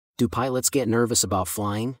Do pilots get nervous about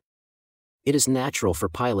flying? It is natural for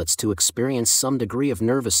pilots to experience some degree of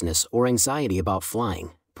nervousness or anxiety about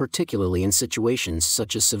flying, particularly in situations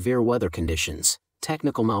such as severe weather conditions,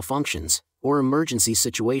 technical malfunctions, or emergency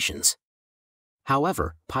situations.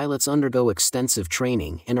 However, pilots undergo extensive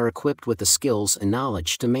training and are equipped with the skills and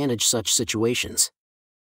knowledge to manage such situations.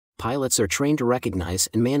 Pilots are trained to recognize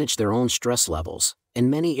and manage their own stress levels, and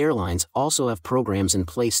many airlines also have programs in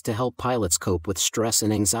place to help pilots cope with stress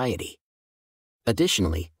and anxiety.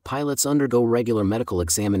 Additionally, pilots undergo regular medical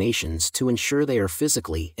examinations to ensure they are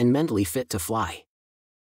physically and mentally fit to fly.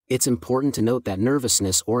 It's important to note that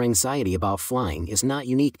nervousness or anxiety about flying is not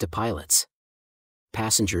unique to pilots.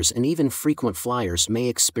 Passengers and even frequent flyers may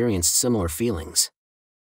experience similar feelings.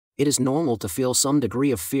 It is normal to feel some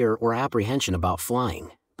degree of fear or apprehension about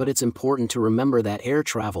flying, but it's important to remember that air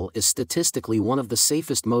travel is statistically one of the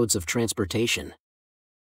safest modes of transportation.